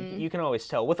disingenuous. You can always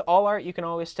tell. With all art, you can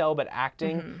always tell, but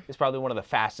acting is probably one of the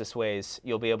fastest ways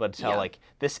you'll be able to tell, like,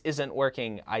 this isn't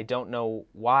working. I don't know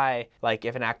why. Like,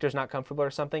 if an actor's not comfortable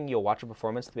or something, you'll watch a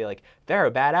performance to be like, they're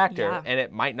a bad actor. And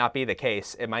it might not be the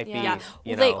case. It might be,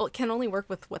 you know. They can only work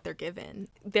with what they're given.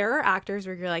 There are actors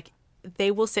where you're like,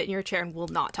 they will sit in your chair and will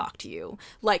not talk to you.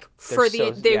 Like,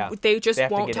 they just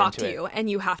won't talk to you. And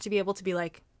you have to be able to be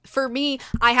like, for me,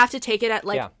 I have to take it at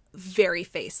like very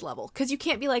face level, because you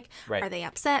can't be like, are they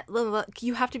upset? Blah, blah, blah.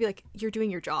 You have to be like, you're doing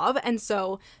your job. And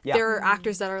so there are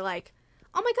actors that are like,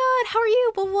 oh my God, how are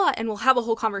you? Blah, blah, blah. And we'll have a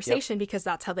whole conversation because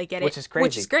that's how they get it. Which is crazy.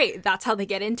 Which is great. That's how they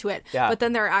get into it. Yeah. But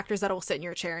then there are actors that will sit in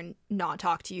your chair and not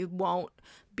talk to you, won't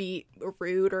be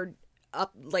rude or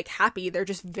happy. They're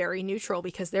just very neutral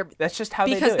because that's just how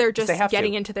they're just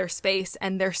getting into their space,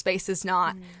 and their space is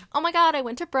not, oh my God, I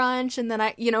went to brunch and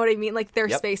then you know what I mean? Like their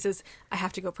space is, I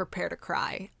have to go prepare to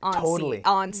cry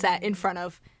on set in front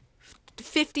of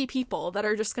 50 people that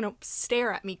are just gonna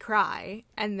stare at me cry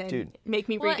and then make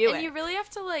me redo it. And you really have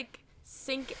to like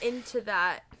sink into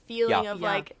that feeling of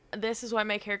like, this is why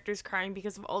my character's crying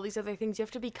because of all these other things. You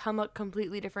have to become a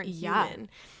completely different human.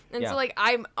 And so like,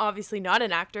 I'm obviously not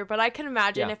an actor, but I can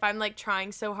imagine if I'm like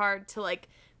trying so hard to like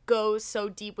go so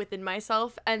deep within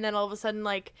myself, and then all of a sudden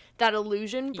like that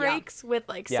illusion breaks with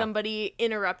like somebody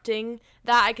interrupting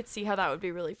that, I could see how that would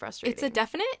be really frustrating. It's a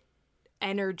definite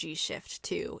energy shift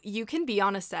too. You can be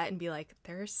on a set and be like,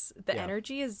 the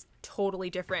energy is totally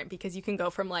different, because you can go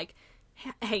from like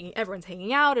everyone's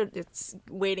hanging out, it's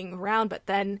waiting around, but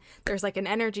then there's like an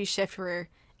energy shift where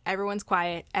everyone's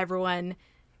quiet,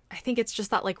 I think it's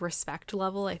just that like respect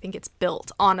level. I think it's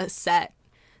built on a set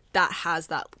that has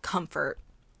that comfort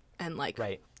and like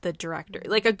the director,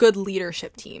 like a good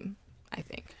leadership team, I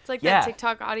think. It's like that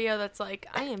TikTok audio that's like,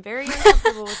 I am very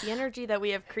uncomfortable with the energy that we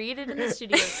have created in the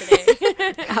studio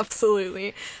today.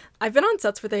 Absolutely. I've been on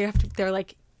sets where they're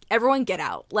like, everyone get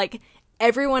out. Like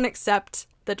everyone except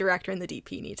the director and the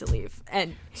DP need to leave.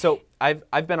 And so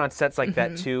I've been on sets like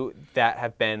that too, that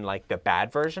have been like the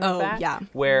bad version of that.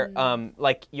 Where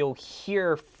like you'll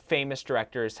hear famous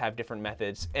directors have different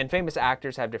methods and famous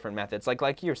actors have different methods.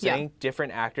 Like you're saying,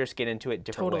 different actors get into it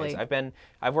different ways.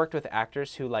 I've worked with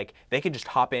actors who like, they can just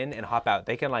hop in and hop out.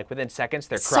 They can like within seconds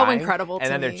they're crying. So incredible.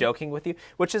 And then they're joking with you,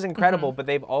 which is incredible. But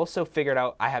they've also figured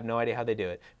out, I have no idea how they do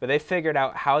it, but they figured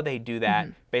out how they do that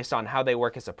based on how they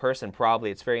work as a person.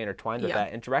 Probably it's very intertwined with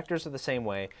that. And directors are the same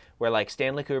way, where like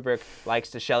Stanley Kubrick likes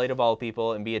to Shelley Duvall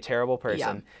people and be a terrible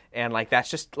person. And like, that's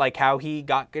just like how he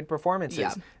got good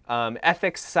performances.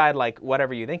 Ethics aside, like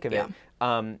whatever you think of it.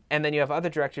 And then you have other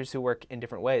directors who work in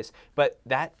different ways. But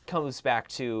that comes back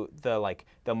to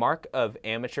the mark of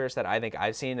amateurs that I think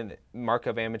I've seen, and the mark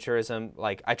of amateurism.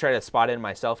 Like I try to spot it in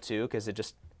myself too, because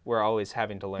we're always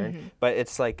having to learn. But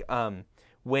it's like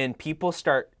when people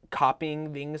start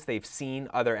copying things they've seen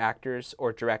other actors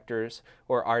or directors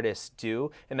or artists do,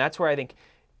 and that's where I think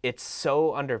it's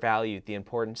so undervalued, the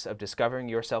importance of discovering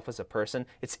yourself as a person.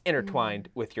 It's intertwined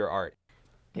with your art.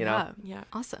 You know? Yeah.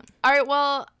 Awesome. All right.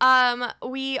 Well,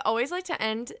 we always like to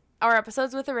end our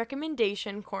episodes with a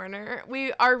recommendation corner.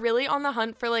 We are really on the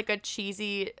hunt for like a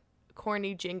cheesy,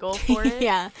 corny jingle for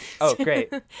it. Oh,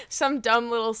 great. Some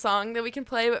dumb little song that we can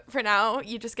play. But for now,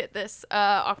 you just get this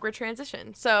awkward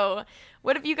transition. So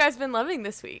what have you guys been loving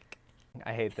this week?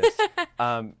 I hate this.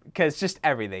 Because just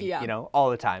everything, you know, all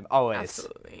the time, always.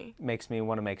 Absolutely. Makes me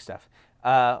want to make stuff.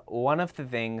 One of the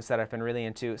things that I've been really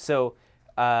into,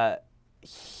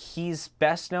 he's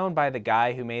best known by the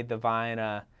guy who made the Vine,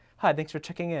 hi, thanks for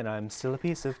checking in, I'm still a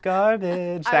piece of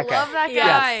garbage. I love that guy.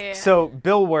 Yes. So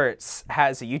Bill Wirtz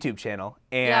has a YouTube channel,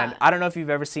 and I don't know if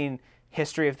you've ever seen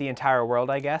History of the Entire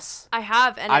World, I guess. I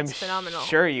have, and it's phenomenal. I'm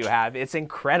sure you have. It's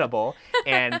incredible.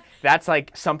 And that's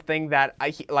like something that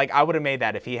I would have made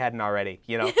that if he hadn't already,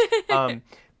 you know.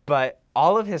 But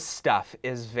all of his stuff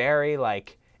is very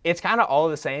like, it's kind of all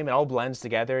the same. It all blends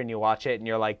together, and you watch it and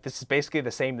you're like, this is basically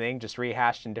the same thing, just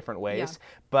rehashed in different ways.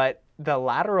 But the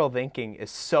lateral thinking is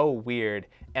so weird,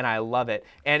 and I love it.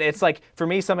 And it's like, for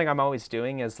me, something I'm always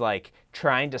doing is like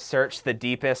trying to search the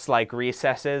deepest like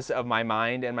recesses of my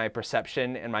mind and my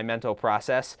perception and my mental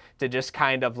process to just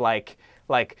kind of like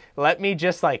let me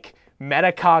just like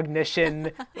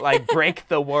metacognition, like break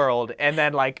the world, and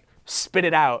then like spit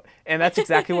it out. And that's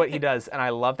exactly what he does. And I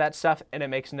love that stuff, and it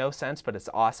makes no sense, but it's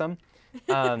awesome.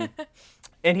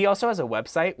 And he also has a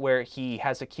website where he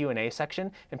has a Q&A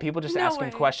section, and people just ask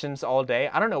him questions all day.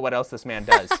 I don't know what else this man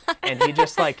does. And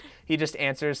he just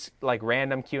answers like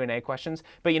random Q&A questions.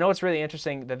 But you know what's really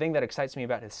interesting? The thing that excites me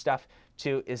about his stuff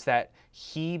too is that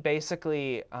he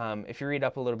basically, if you read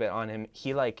up a little bit on him,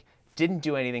 he like didn't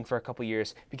do anything for a couple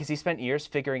years because he spent years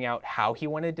figuring out how he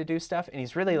wanted to do stuff. And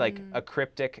he's really like a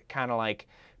cryptic kind of like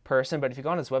person. But if you go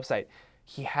on his website,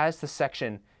 he has the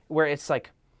section where it's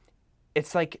like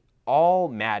all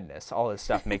madness. All his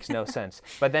stuff makes no sense.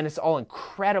 But then it's all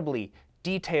incredibly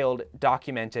detailed,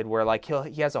 documented, where like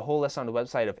he has a whole list on the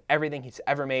website of everything he's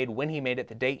ever made, when he made it,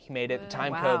 the date he made it, the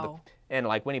time code, and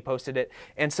like when he posted it.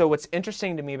 And so what's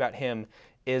interesting to me about him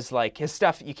is like his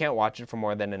stuff, you can't watch it for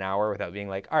more than an hour without being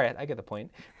like, all right, I get the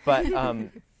point. But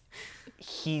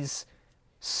he's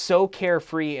so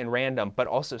carefree and random, but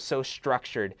also so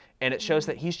structured. And it shows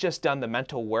that he's just done the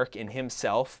mental work in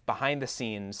himself behind the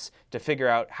scenes to figure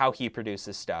out how he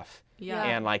produces stuff. Yeah.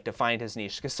 And like to find his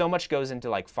niche. Because so much goes into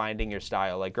like finding your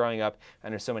style. Like growing up,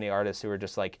 and there's so many artists who are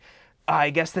just like,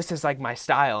 I guess this is like my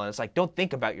style. And it's like, don't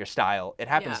think about your style. It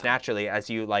happens naturally as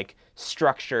you like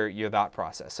structure your thought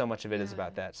process. So much of it is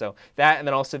about that. So that, and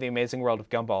then also The Amazing World of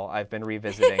Gumball I've been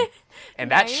revisiting. And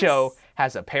that show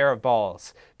has a pair of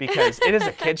balls because it is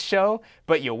a kid's show,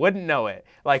 but you wouldn't know it.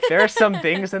 Like there are some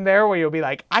things in there where you'll be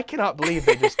like, I cannot believe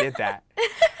they just did that.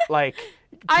 Like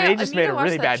they just made a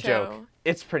really bad joke.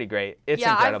 It's pretty great. It's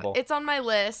incredible. It's on my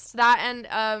list. That and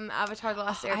Avatar: The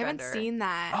Last Airbender. I haven't seen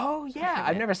that. Oh yeah,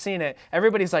 I've never seen it.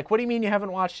 Everybody's like, "What do you mean you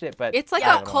haven't watched it?" But it's like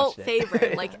a cult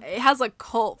favorite. Like it has a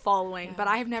cult following, but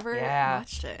I've never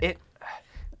watched it.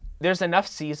 There's enough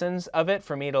seasons of it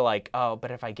for me to like. Oh,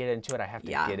 but if I get into it, I have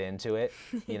to get into it.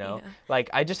 You know, like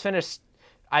I just finished.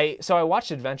 I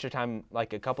watched Adventure Time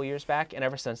like a couple years back, and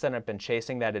ever since then I've been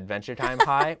chasing that Adventure Time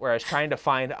high where I was trying to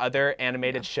find other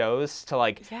animated shows to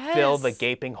like fill the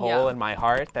gaping hole in my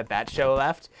heart that show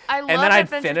left. And then I'd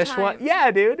finish Time. one.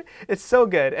 Yeah, dude. It's so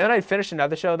good. And then I'd finish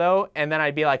another show though, and then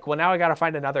I'd be like, well, now I got to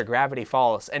find another Gravity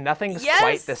Falls, and nothing's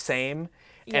quite the same.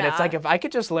 And it's like if I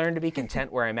could just learn to be content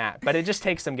where I'm at, but it just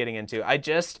takes some getting into. I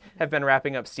just have been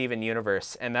wrapping up Steven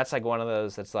Universe, and that's like one of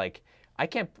those that's like,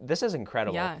 this is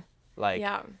incredible. Like,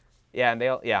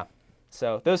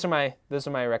 So those are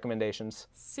my recommendations.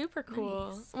 Super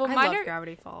cool. Nice. Well, I love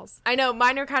Gravity Falls. I know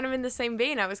mine are kind of in the same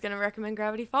vein. I was gonna recommend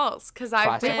Gravity Falls because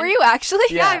Were you actually?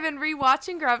 Yeah, I've been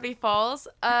rewatching Gravity Falls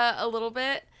a little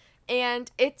bit, and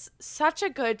it's such a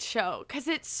good show because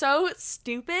it's so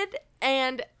stupid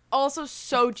and also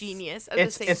so genius at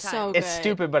the same time. So good. It's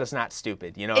stupid, but it's not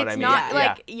stupid. You know what I mean?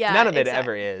 It's not none of it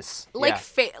ever is. Like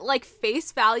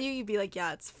face value, you'd be like,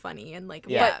 yeah, it's funny, and like,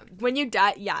 but when you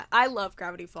die, I love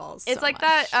Gravity Falls. It's so like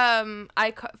much.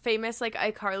 That famous like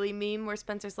iCarly meme where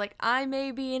Spencer's like, I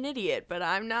may be an idiot, but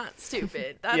I'm not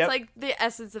stupid. That's like the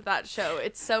essence of that show.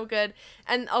 It's so good,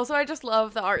 and also I just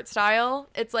love the art style.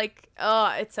 It's like,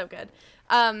 it's so good.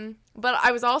 But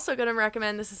I was also going to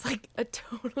recommend, this is like a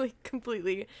totally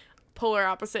completely polar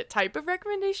opposite type of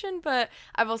recommendation, but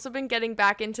I've also been getting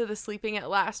back into the Sleeping at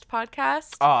Last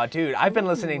podcast. Oh, dude, I've been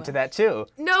listening to that too.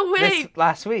 No way.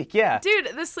 Last week, yeah.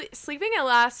 Dude, the Sleeping at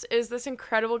Last is this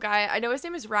incredible guy. I know his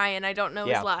name is Ryan. I don't know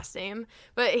his last name,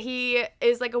 but he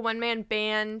is like a one-man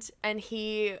band, and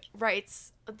he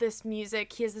writes this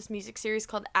music. He has this music series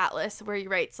called Atlas where he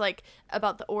writes like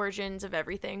about the origins of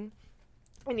everything.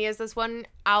 And he has this one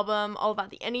album all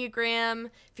about the Enneagram.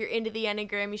 If you're into the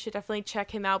Enneagram, you should definitely check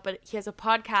him out. But he has a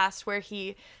podcast where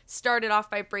he started off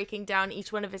by breaking down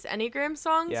each one of his Enneagram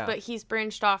songs. But he's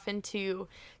branched off into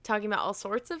talking about all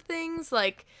sorts of things,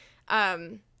 like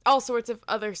all sorts of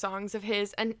other songs of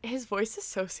his. And his voice is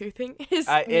so soothing. His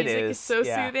music is so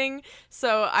soothing.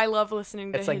 So I love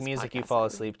listening to his podcast. It's like music you fall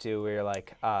asleep to where you're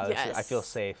like, I feel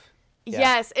safe. Yeah.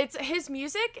 Yes, his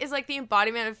music is like the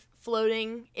embodiment of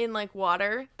floating in like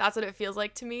water. That's what it feels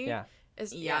like to me.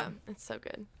 It's so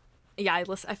good.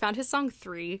 I found his song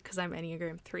 3 because I'm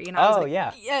Enneagram 3, and I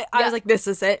was I was like, this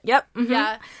is it. Yep.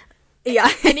 Mm-hmm.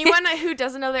 Yeah. Anyone who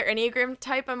doesn't know their Enneagram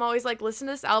type, I'm always like, listen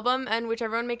to this album, and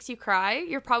whichever one makes you cry,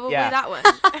 you're probably that one.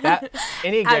 That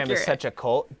Enneagram is such a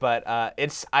cult, but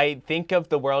I think of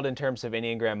the world in terms of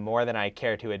Enneagram more than I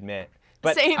care to admit.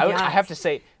 But Same. I have to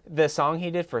say, the song he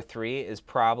did for 3 is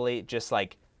probably just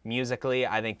like musically,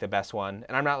 I think the best one.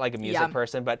 And I'm not like a music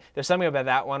person, but there's something about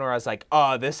that one where I was like,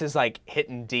 oh, this is like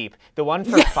hitting deep. The one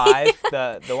for 5,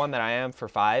 the one that I am for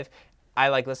 5, I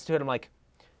like listen to it. I'm like,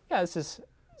 yeah, this is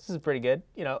pretty good.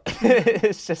 You know,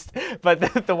 it's just,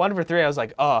 but the one for 3, I was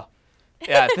like, oh,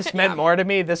 yeah, if this meant more to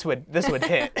me, this would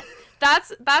hit.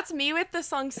 That's me with the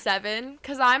song 7,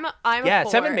 because I'm a 4.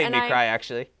 7 made me cry,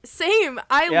 actually. Same.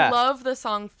 I love the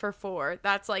song for 4.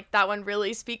 That's like, that one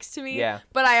really speaks to me. Yeah.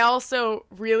 But I also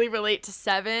really relate to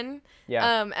 7.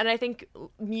 Yeah. And I think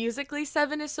musically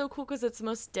 7 is so cool because it's the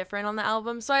most different on the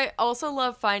album. So I also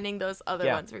love finding those other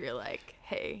ones where you're like,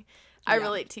 hey, I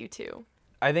relate to you too.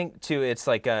 I think too, it's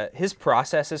like his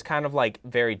process is kind of like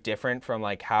very different from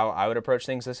like how I would approach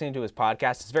things. Listening to his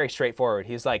podcast, it's very straightforward.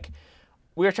 He's like,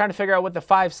 we were trying to figure out what the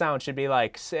 5 sound should be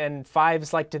like, and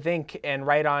 5s like to think and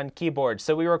write on keyboards.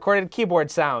 So we recorded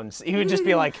keyboard sounds. He would just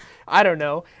be like, I don't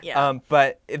know. Yeah.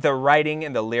 But the writing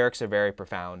and the lyrics are very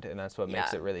profound, and that's what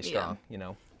makes it really strong, you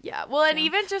know? Yeah, well, and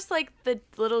even just like the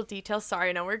little details.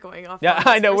 Sorry, no, we're going off. Yeah,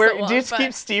 I know. We're just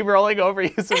keep steamrolling over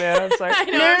you, Savannah. I'm sorry.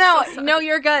 No,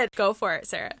 you're good. Go for it,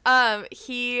 Sarah.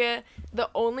 He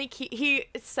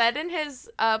said in his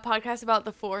podcast about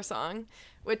the 4 song,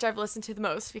 which I've listened to the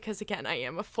most because again I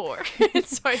am a 4,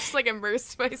 so I just like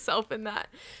immersed myself in that.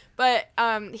 But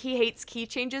he hates key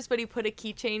changes, but he put a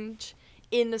key change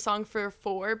in the song for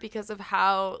 4 because of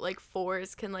how like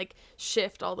 4s can like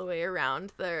shift all the way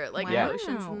around their like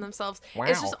emotions in themselves. Wow.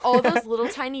 It's just all those little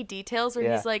tiny details where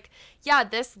he's like, yeah,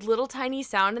 this little tiny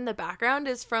sound in the background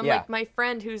is from like my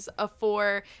friend who's a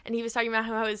 4, and he was talking about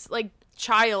how his like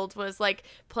child was like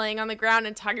playing on the ground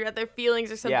and talking about their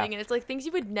feelings or something, and it's like things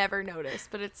you would never notice,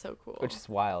 but it's so cool. Which is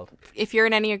wild. If you're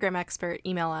an Enneagram expert,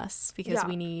 email us because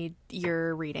we need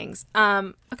your readings.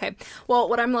 Okay. Well,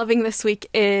 what I'm loving this week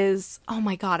is, oh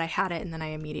my god, I had it and then I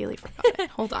immediately forgot it.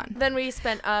 Hold on. Then we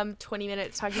spent 20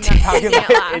 minutes talking about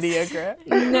Enneagram.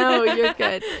 No, you're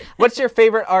good. What's your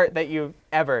favorite art that you've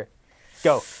ever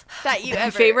Go. That you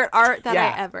ever. Favorite art that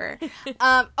I ever.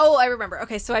 I remember.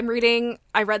 Okay, so I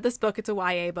read this book. It's a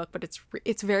YA book, but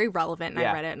it's very relevant. And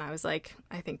I read it and I was like,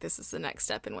 I think this is the next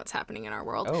step in what's happening in our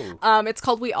world. Oh. It's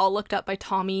called We All Looked Up by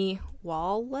Tommy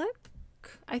Wallach,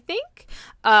 I think.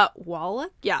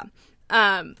 Wallach? Yeah.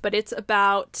 But it's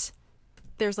about,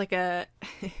 there's like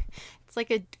it's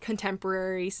like a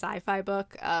contemporary sci-fi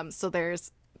book. So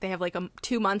they have like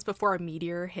 2 months before a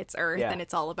meteor hits Earth, and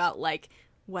it's all about like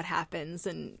what happens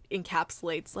and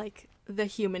encapsulates like the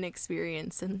human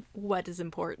experience and what is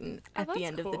important at the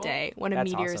end of the day when a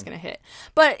meteor is going to hit.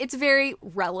 But it's very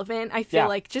relevant. I feel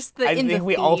like just I think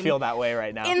we all feel that way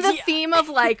right now. In the theme of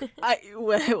like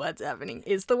what's happening?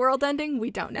 Is the world ending?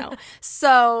 We don't know.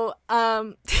 So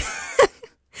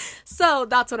so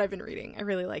that's what I've been reading. I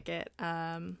really like it.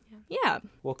 Yeah.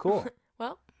 Well, cool.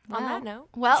 On that note.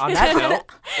 On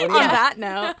that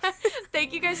note.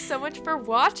 Thank you guys so much for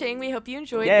watching. We hope you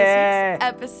enjoyed this week's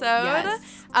episode.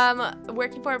 Yes.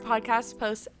 Working For It podcast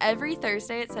posts every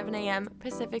Thursday at 7 a.m.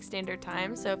 Pacific Standard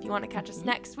Time. So if you want to catch us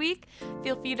next week,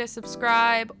 feel free to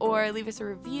subscribe or leave us a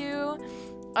review.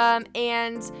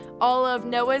 And all of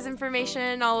Noah's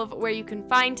information, all of where you can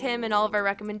find him, and all of our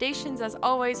recommendations, as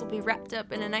always, will be wrapped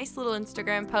up in a nice little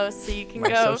Instagram post, so you can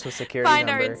go social security find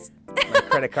number, my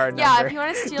credit card number. Yeah, if you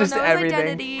want to steal Noah's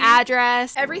identity,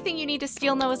 address, everything you need to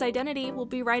steal Noah's identity will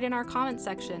be right in our comment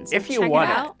section. So if you want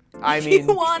it. I mean,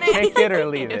 take it or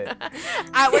leave it.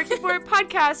 At Working For It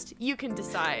podcast, you can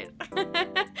decide.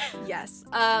 Yes.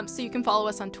 So you can follow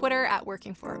us on Twitter at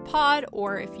Working For It Pod,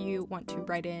 or if you want to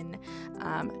write in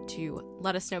to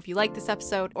let us know if you like this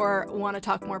episode or want to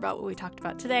talk more about what we talked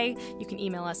about today, you can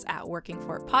email us at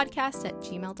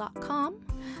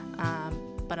workingforitpodcast@gmail.com.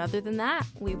 But other than that,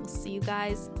 we will see you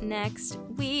guys next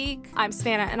week. I'm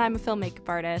Savannah, and I'm a film makeup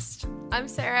artist. I'm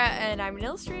Sarah, and I'm an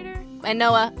illustrator. And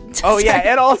Noah. Oh, yeah,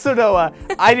 and also Noah.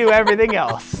 I do everything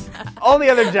else. All the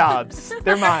other jobs,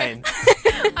 they're mine.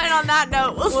 And on that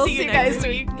note, we'll see you next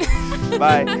week.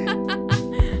 Bye.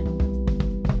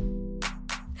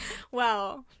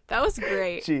 Wow, that was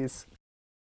great. Jeez.